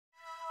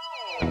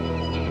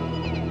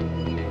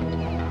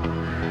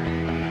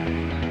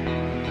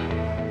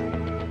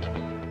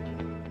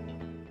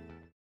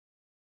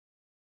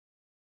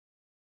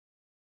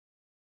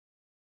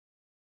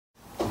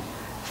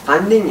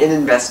Funding and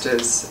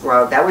investors,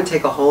 well, that would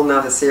take a whole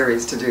nother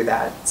series to do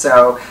that.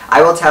 So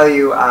I will tell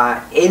you,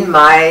 in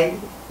my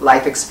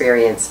life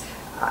experience,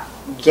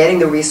 getting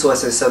the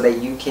resources so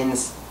that you can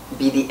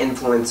be the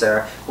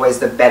influencer was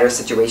the better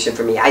situation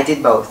for me. I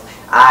did both.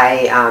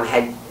 I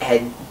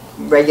had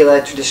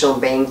regular traditional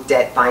bank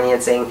debt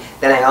financing,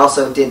 then I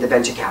also did the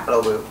venture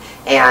capital route.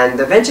 And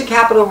the venture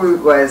capital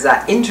route was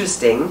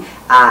interesting.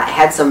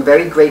 Had some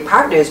very great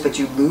partners, but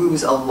you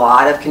lose a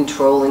lot of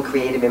control and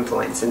creative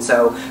influence. And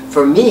so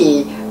for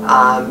me,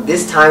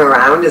 this time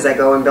around, as I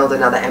go and build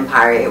another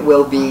empire, it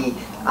will be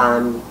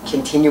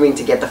continuing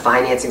to get the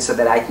financing so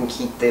that I can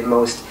keep the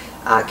most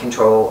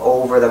control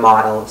over the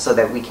model so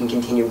that we can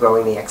continue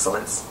growing the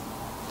excellence.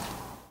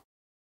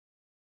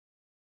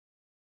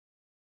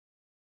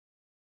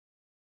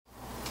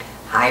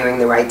 Hiring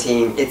the right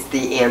team, it's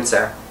the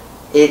answer.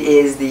 It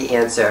is the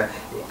answer.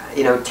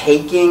 You know,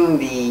 taking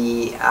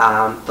the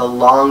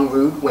long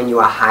route when you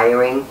are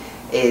hiring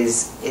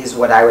is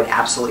what I would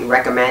absolutely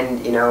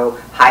recommend. You know,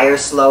 hire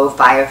slow,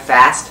 fire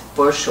fast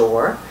for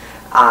sure,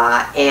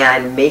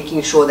 and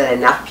making sure that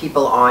enough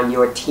people on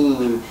your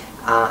team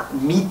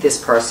meet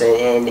this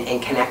person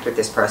and connect with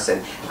this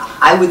person.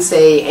 I would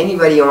say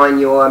anybody on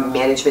your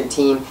management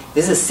team,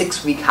 this is a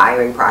 6-week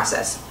hiring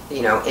process,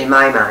 you know, in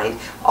my mind,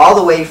 all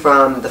the way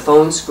from the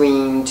phone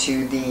screen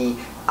to the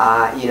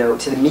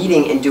to the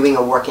meeting and doing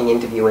a working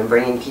interview and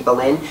bringing people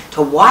in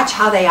to watch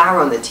how they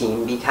are on the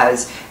team,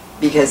 because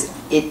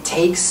it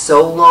takes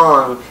so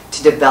long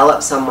to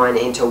develop someone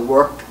and to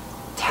work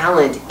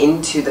talent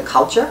into the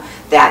culture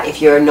that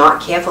if you're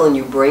not careful and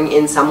you bring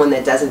in someone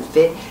that doesn't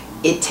fit,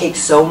 it takes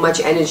so much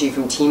energy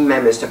from team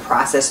members to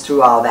process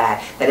through all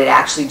that it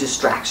actually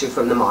distracts you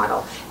from the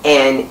model.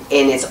 And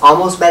it's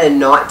almost better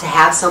not to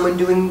have someone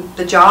doing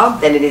the job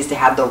than it is to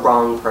have the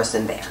wrong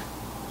person there.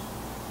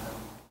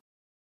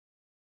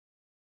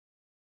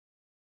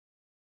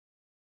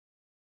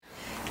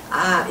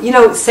 You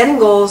know, setting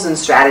goals and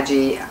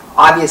strategy,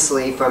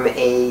 obviously from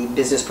a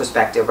business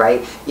perspective,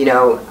 right? You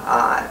know,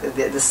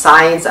 the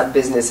science of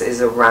business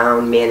is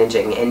around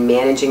managing, and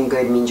managing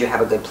good means you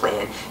have a good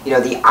plan. You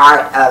know, the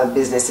art of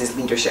business is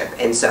leadership,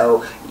 and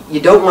so you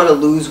don't want to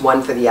lose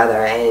one for the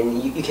other,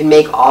 and you can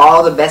make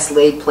all the best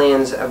laid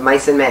plans of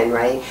mice and men,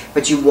 right?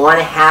 But you want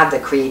to have the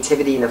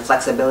creativity and the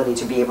flexibility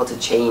to be able to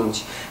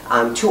change.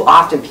 Too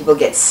often people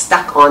get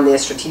stuck on their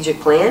strategic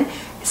plan.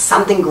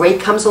 Something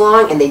great comes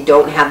along and they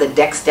don't have the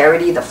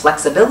dexterity, the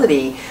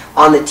flexibility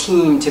on the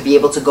team to be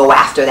able to go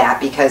after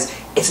that because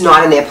it's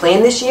not in their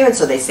plan this year, and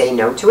so they say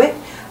no to it.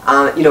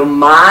 You know,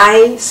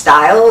 my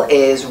style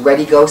is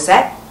ready, go,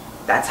 set.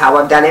 That's how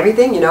I've done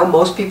everything. You know,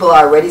 most people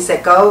are ready,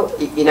 set, go.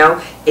 You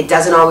know, it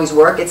doesn't always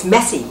work. It's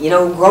messy. You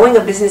know, growing a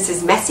business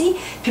is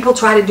messy. People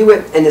try to do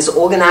it in this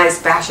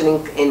organized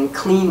fashion and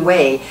clean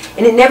way,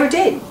 and it never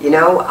did. You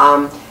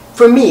know,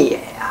 for me,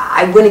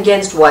 I went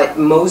against what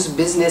most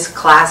business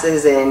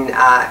classes and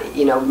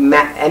you know,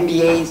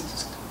 MBA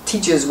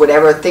teachers would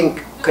ever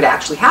think could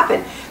actually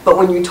happen. But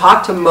when you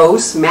talk to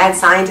most mad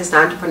scientists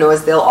and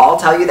entrepreneurs, they'll all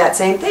tell you that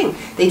same thing.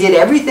 They did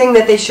everything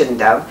that they shouldn't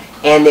have,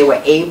 and they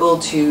were able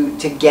to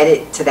get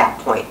it to that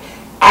point.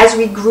 As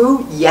we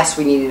grew, yes,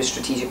 we needed a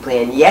strategic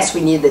plan. Yes,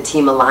 we needed the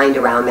team aligned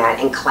around that,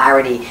 and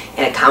clarity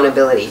and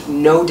accountability,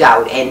 no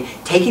doubt. And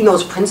taking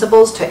those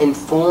principles to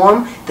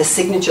inform the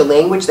signature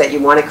language that you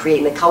want to create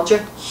in the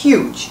culture,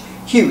 huge,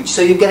 huge.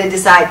 So you've got to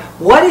decide,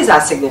 what is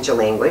our signature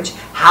language?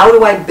 How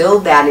do I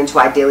build that into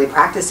our daily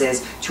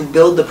practices to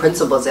build the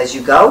principles as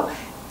you go?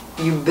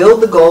 You build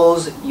the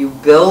goals, you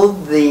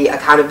build the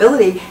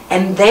accountability,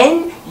 and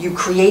then you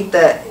create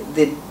the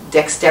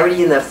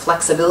dexterity and the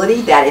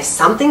flexibility that if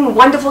something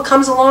wonderful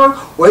comes along,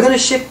 we're going to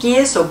shift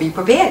gears, so be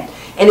prepared.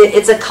 And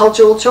it's a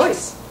cultural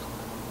choice.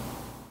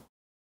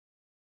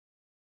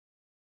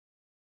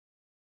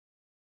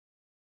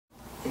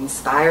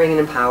 Inspiring and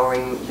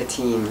empowering the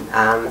team.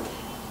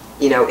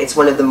 You know, it's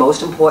one of the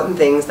most important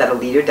things that a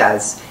leader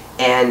does.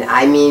 And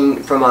I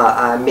mean from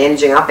a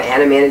managing up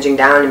and a managing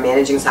down and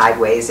managing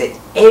sideways.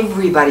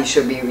 Everybody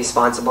should be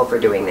responsible for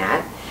doing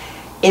that.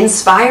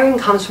 Inspiring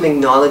comes from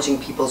acknowledging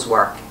people's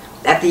work.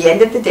 At the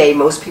end of the day,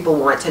 most people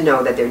want to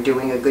know that they're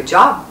doing a good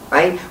job,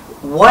 right?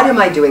 What am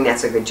I doing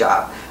that's a good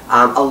job?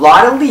 A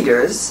lot of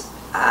leaders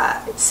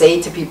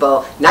say to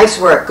people, nice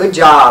work, good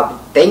job,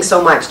 thanks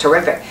so much,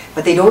 terrific.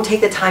 But they don't take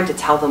the time to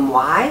tell them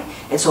why,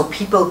 and so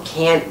people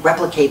can't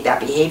replicate that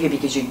behavior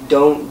because you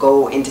don't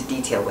go into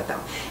detail with them.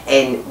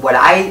 And what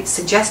I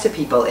suggest to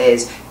people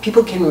is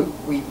people can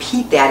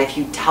repeat that if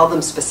you tell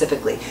them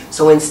specifically.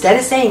 So instead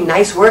of saying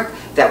nice work,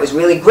 that was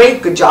really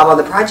great, good job on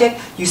the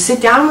project, you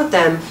sit down with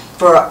them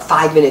for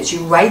 5 minutes, you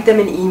write them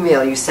an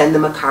email, you send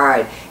them a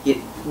card.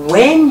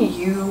 When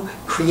you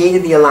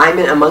created the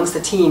alignment amongst the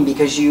team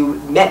because you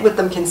met with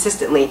them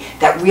consistently,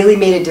 that really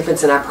made a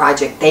difference in our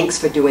project. Thanks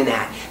for doing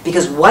that.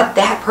 Because what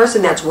that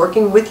person that's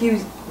working with you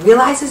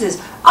realizes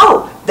is,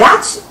 oh,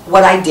 that's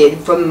what I did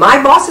from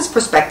my boss's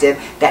perspective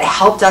that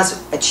helped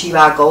us achieve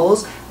our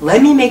goals.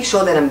 Let me make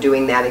sure that I'm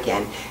doing that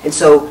again. And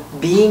so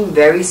being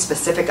very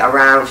specific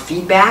around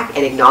feedback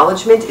and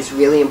acknowledgement is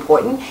really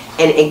important,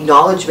 and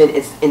acknowledgement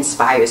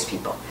inspires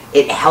people.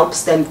 It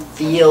helps them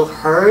feel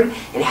heard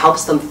and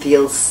helps them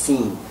feel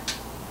seen.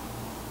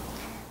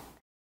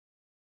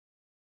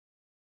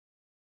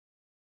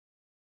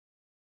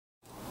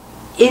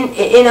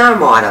 In our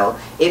model,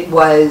 it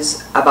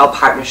was about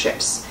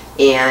partnerships,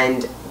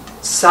 and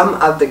some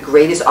of the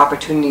greatest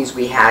opportunities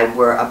we had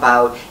were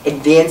about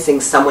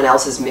advancing someone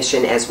else's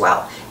mission as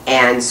well.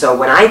 And so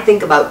when I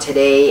think about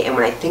today, and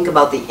when I think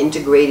about the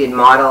integrated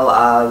model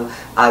of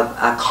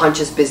a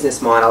conscious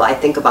business model, I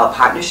think about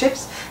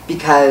partnerships,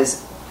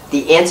 because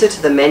the answer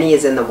to the many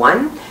is in the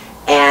one,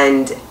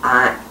 and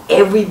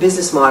every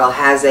business model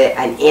has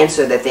an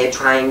answer that they're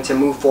trying to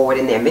move forward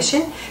in their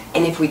mission.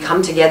 And if we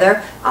come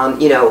together,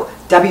 you know,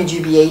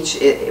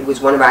 WGBH it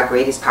was one of our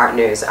greatest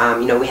partners.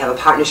 You know, we have a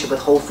partnership with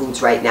Whole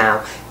Foods right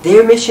now.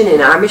 Their mission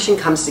and our mission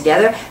comes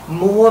together,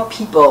 more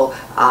people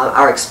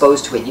are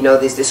exposed to it. You know,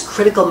 there's this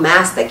critical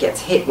mass that gets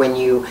hit when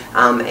you,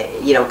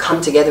 you know,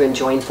 come together and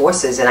join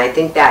forces. And I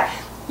think that,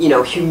 you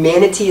know,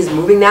 humanity is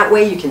moving that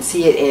way. You can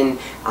see it in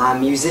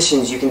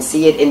musicians, you can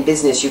see it in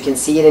business, you can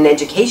see it in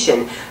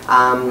education.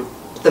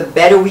 The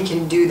better we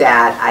can do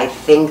that, I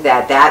think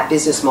that that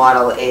business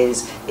model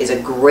is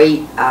a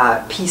great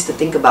piece to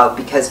think about,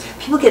 because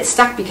people get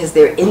stuck because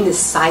they're in this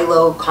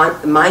silo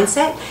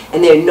mindset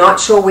and they're not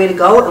sure where to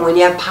go. And when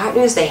you have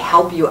partners, they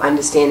help you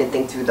understand and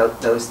think through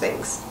those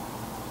things.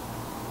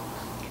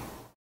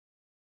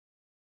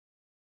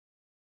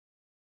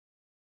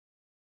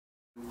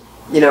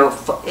 You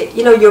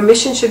know, your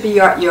mission should be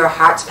your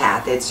heart's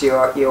path. It's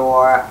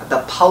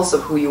the pulse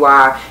of who you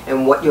are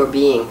and what you're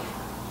being.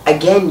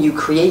 Again, you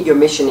create your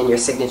mission in your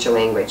signature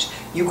language.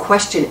 You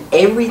question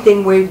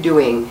everything we're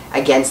doing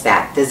against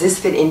that. Does this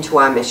fit into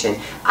our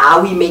mission?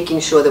 Are we making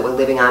sure that we're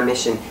living our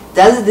mission?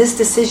 Does this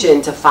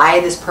decision to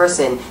fire this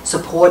person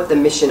support the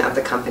mission of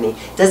the company?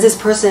 Does this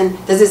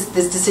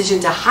decision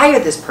to hire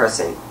this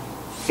person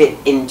fit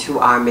into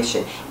our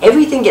mission?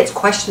 Everything gets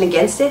questioned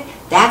against it.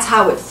 That's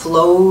how it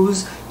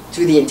flows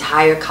through the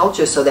entire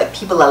culture, so that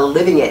people are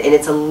living it, and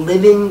it's a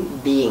living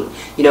being.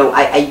 You know,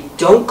 I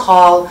don't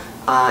call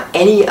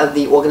any of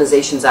the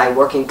organizations I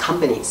work in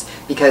companies,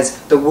 because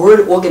the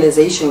word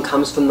organization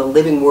comes from the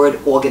living word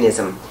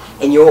organism.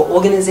 And your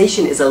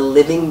organization is a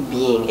living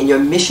being, and your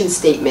mission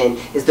statement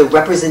is the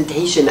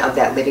representation of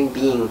that living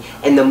being.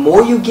 And the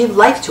more you give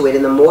life to it,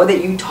 and the more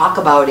that you talk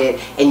about it,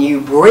 and you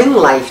bring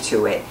life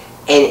to it,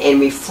 and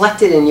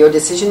reflect it in your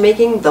decision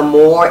making, the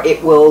more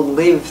it will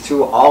live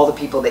through all the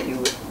people that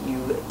you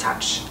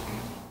touch.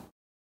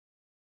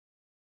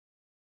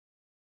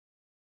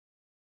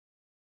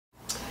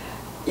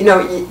 You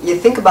know, you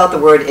think about the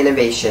word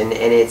innovation,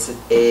 and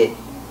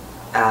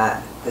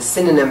the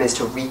synonym is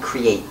to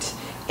recreate.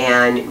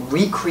 And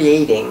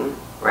recreating,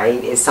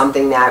 right, is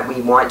something that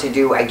we want to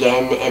do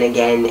again and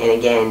again and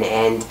again.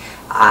 And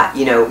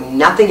you know,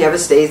 nothing ever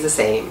stays the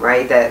same,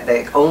 right?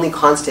 The only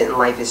constant in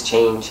life is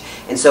change.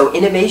 And so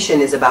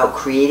innovation is about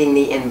creating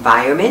the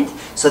environment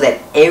so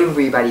that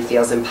everybody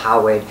feels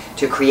empowered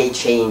to create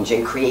change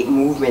and create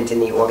movement in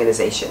the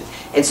organization.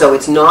 And so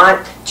it's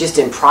not just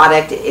in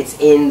product, it's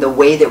in the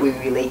way that we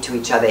relate to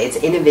each other. It's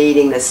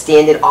innovating the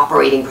standard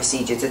operating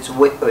procedures. It's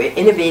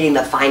innovating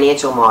the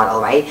financial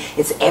model, right?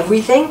 It's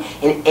everything,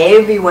 and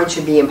everyone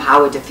should be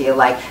empowered to feel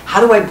like,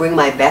 how do I bring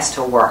my best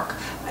to work?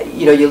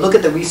 You know, you look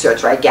at the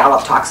research, right?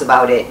 Gallup talks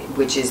about it,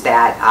 which is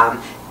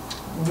that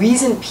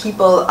reason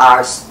people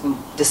are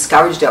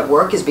discouraged at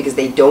work is because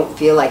they don't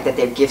feel like that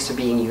their gifts are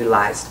being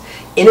utilized.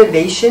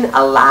 Innovation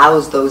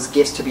allows those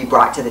gifts to be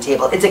brought to the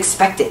table. It's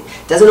expected.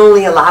 Doesn't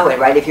only allow it,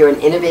 right? If you're an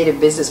innovative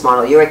business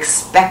model, you're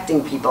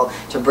expecting people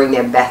to bring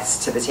their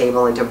best to the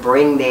table and to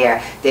bring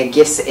their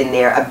gifts and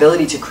their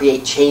ability to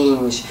create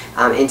change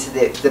into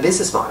the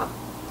business model.